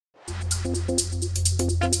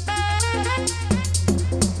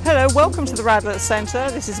Hello, welcome to the Radlett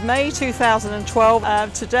Centre. This is May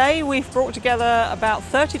 2012. Today we've brought together about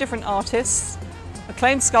 30 different artists,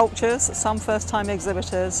 acclaimed sculptures, some first-time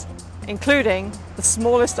exhibitors, including the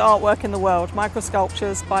smallest artwork in the world,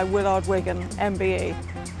 microsculptures by Willard, Wigan, M.B.E.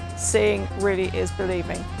 Seeing really is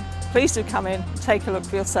believing. Please do come in, take a look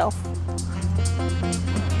for yourself.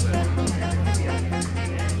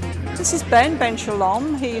 This is Ben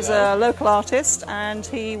Shalom. He's a local artist and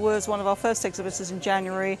he was one of our first exhibitors in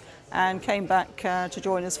January and came back to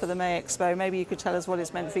join us for the May Expo. Maybe you could tell us what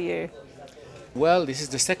it's meant for you. Well, this is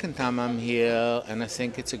the second time I'm here and I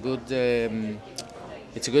think it's a good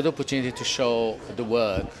opportunity to show the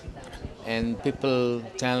work, and people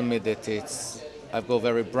tell me that I've got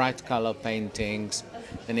very bright color paintings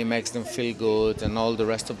and it makes them feel good, and all the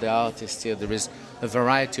rest of the artists here, there is a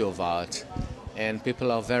variety of art. And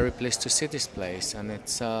people are very pleased to see this place, and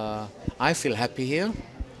it's. I feel happy here,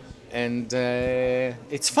 and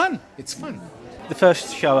it's fun. It's fun. The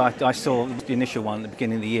first show I saw was the initial one at the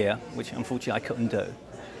beginning of the year, which unfortunately I couldn't do.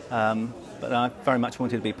 But I very much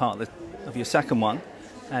wanted to be part of your second one,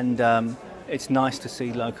 and it's nice to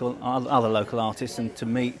see other local artists and to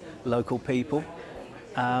meet local people,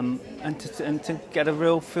 and to get a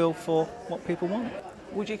real feel for what people want.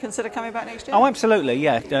 Would you consider coming back next year? Oh, absolutely,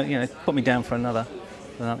 yeah. Put me down for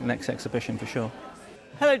the next exhibition for sure.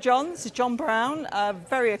 Hello, John. This is John Brown, a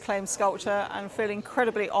very acclaimed sculptor, and feel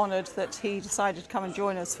incredibly honoured that he decided to come and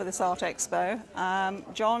join us for this art expo.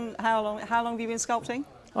 John, how long have you been sculpting?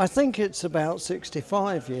 I think it's about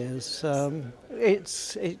 65 years.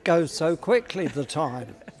 It goes so quickly, the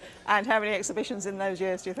time. And how many exhibitions in those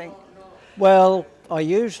years do you think? Well, I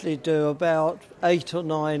usually do about 8 or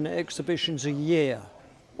 9 exhibitions a year.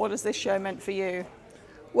 What has this show meant for you?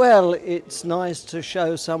 Well, it's nice to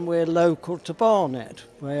show somewhere local to Barnet,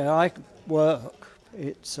 where I work.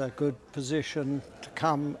 It's a good position to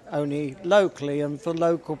come only locally and for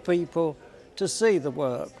local people to see the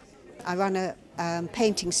work. I run a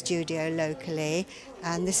painting studio locally,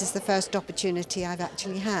 and this is the first opportunity I've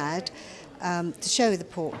actually had to show the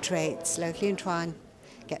portraits locally and try and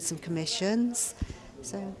get some commissions.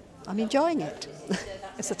 So I'm enjoying it.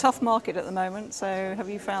 It's a tough market at the moment, so have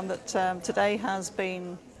you found that today has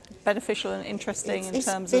been beneficial and interesting in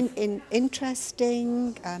terms of... It's been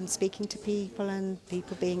interesting, speaking to people and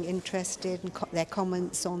people being interested and their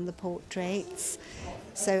comments on the portraits.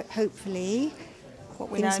 So hopefully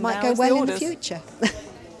things might go well in the future.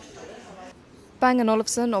 Bang &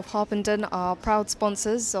 Olufsen of Harpenden are proud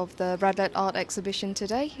sponsors of the Radlett Art Exhibition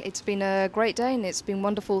today. It's been a great day and it's been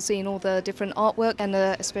wonderful seeing all the different artwork and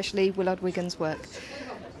especially Willard Wigan's work.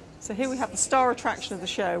 So here we have the star attraction of the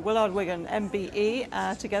show, Willard Wigan, M.B.E,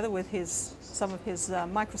 together with some of his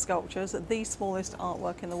microsculptures, the smallest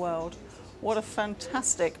artwork in the world. What a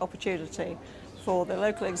fantastic opportunity for the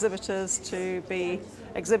local exhibitors to be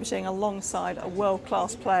exhibiting alongside a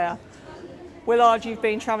world-class player. Willard, you've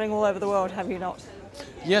been travelling all over the world, have you not?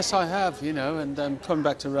 Yes, I have, and coming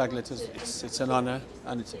back to Radlett, it's an honour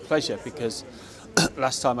and it's a pleasure because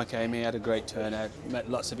last time I came here I had a great turnout, met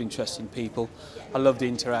lots of interesting people. I love the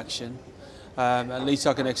interaction. At least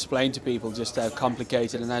I can explain to people just how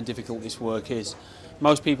complicated and how difficult this work is.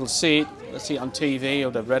 Most people see it on TV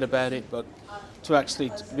or they've read about it, but to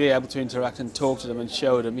actually be able to interact and talk to them and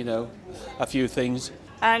show them, a few things.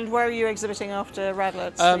 And where are you exhibiting after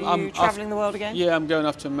Radlett? Are you travelling the world again? Yeah, I'm going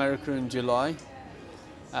off to America in July,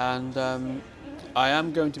 and I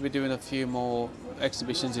am going to be doing a few more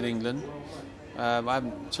exhibitions in England. I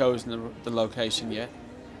haven't chosen the location yet.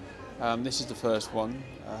 This is the first one,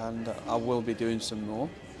 and I will be doing some more.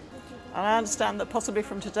 And I understand that possibly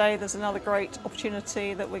from today there's another great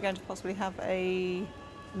opportunity that we're going to possibly have a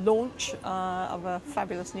launch of a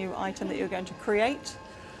fabulous new item that you're going to create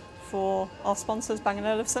for our sponsors, Bang &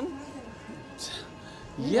 Olufsen.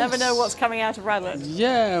 You never know what's coming out of Radlett.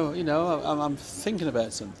 Yeah, I'm thinking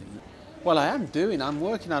about something. Well, I'm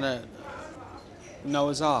working on a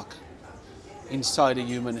Noah's Ark inside a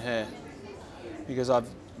human hair, because I've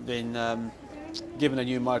been given a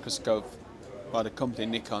new microscope by the company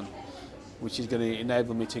Nikon, which is going to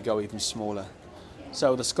enable me to go even smaller.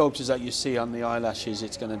 So the sculptures that you see on the eyelashes,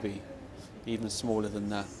 it's going to be even smaller than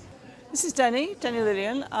that. This is Deni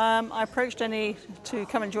Lillian. I approached Deni to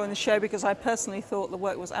come and join the show because I personally thought the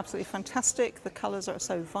work was absolutely fantastic. The colours are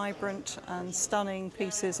so vibrant and stunning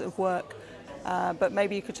pieces of work. But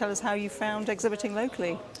maybe you could tell us how you found exhibiting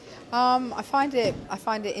locally. I find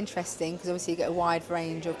it interesting because obviously you get a wide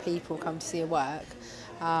range of people come to see your work.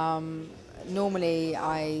 Normally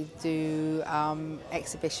I do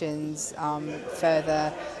exhibitions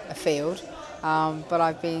further afield, but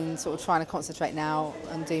I've been sort of trying to concentrate now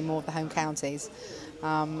and do more of the home counties.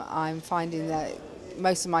 I'm finding that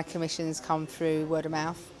most of my commissions come through word of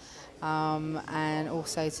mouth, and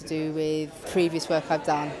also to do with previous work I've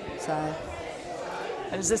done. So.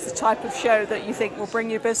 And is this the type of show that you think will bring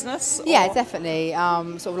you business? Yeah, or? definitely.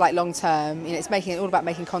 Sort of like long term. You know, it's all about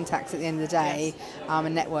making contacts at the end of the day,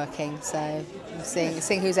 and networking. So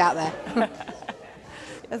seeing who's out there.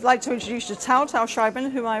 I'd like to introduce you to Tal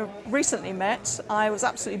Shribman, whom I recently met. I was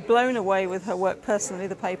absolutely blown away with her work personally,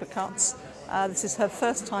 the paper cuts. This is her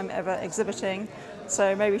first time ever exhibiting,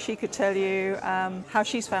 so maybe she could tell you how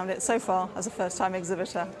she's found it so far as a first-time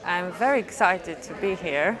exhibitor. I'm very excited to be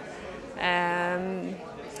here.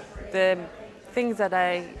 The things that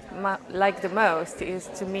I like the most is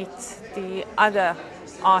to meet the other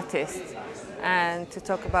artists and to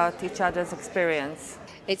talk about each other's experience.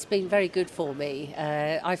 It's been very good for me.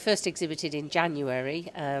 I first exhibited in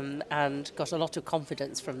January and got a lot of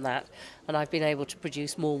confidence from that, and I've been able to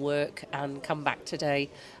produce more work and come back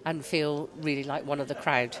today and feel really like one of the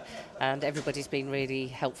crowd, and everybody's been really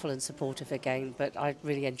helpful and supportive again, but I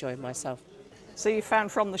really enjoyed myself. So you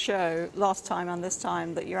found from the show last time and this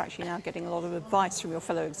time that you're actually now getting a lot of advice from your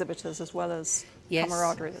fellow exhibitors as well as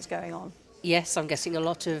camaraderie that's going on. Yes, I'm getting a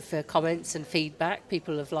lot of comments and feedback.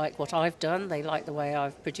 People have liked what I've done. They like the way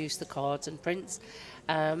I've produced the cards and prints,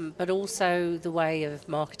 but also the way of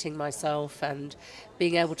marketing myself and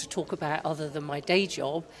being able to talk about other than my day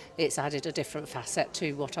job. It's added a different facet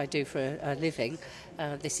to what I do for a living.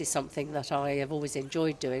 This is something that I have always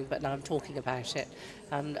enjoyed doing, but now I'm talking about it,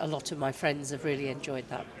 and a lot of my friends have really enjoyed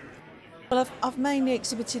that. Well, I've mainly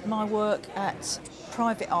exhibited my work at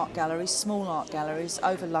private art galleries, small art galleries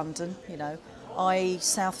over London, you know, i.e.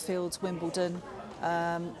 Southfields, Wimbledon,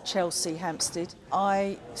 Chelsea, Hampstead.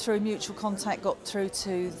 I, through mutual contact, got through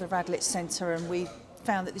to the Radlett Centre, and we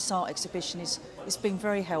found that this art exhibition is been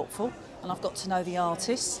very helpful, and I've got to know the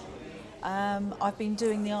artists. I've been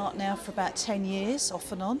doing the art now for about 10 years,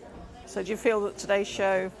 off and on. So do you feel that today's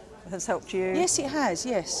show has helped you? Yes, it has,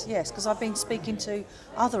 yes, because I've been speaking to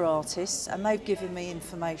other artists and they've given me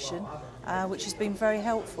information which has been very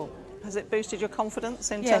helpful. Has it boosted your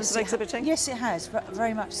confidence in terms of exhibiting? Yes, it has,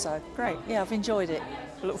 very much so. Great. Yeah, I've enjoyed it.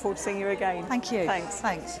 I look forward to seeing you again. Thank you.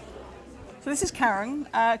 Thanks. So this is Karen.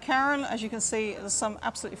 Karen, as you can see, there's some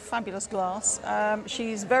absolutely fabulous glass.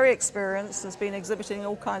 She's very experienced, has been exhibiting in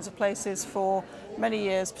all kinds of places for many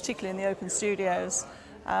years, particularly in the open studios.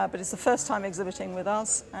 But it's the first time exhibiting with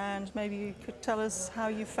us, and maybe you could tell us how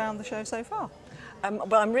you found the show so far.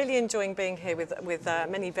 Well, I'm really enjoying being here with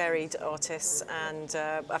many varied artists, and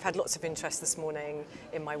I've had lots of interest this morning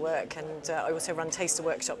in my work, and I also run taster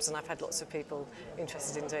workshops, and I've had lots of people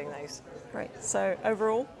interested in doing those. Great. So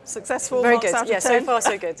overall, successful? Very marks good. Out of Yeah, 10. So far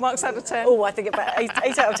so good. Marks out of 10? Oh, I think about 8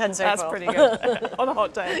 out of 10 so That's far. That's pretty good. On a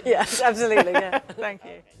hot day. Yes, absolutely, yeah. Thank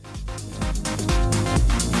you.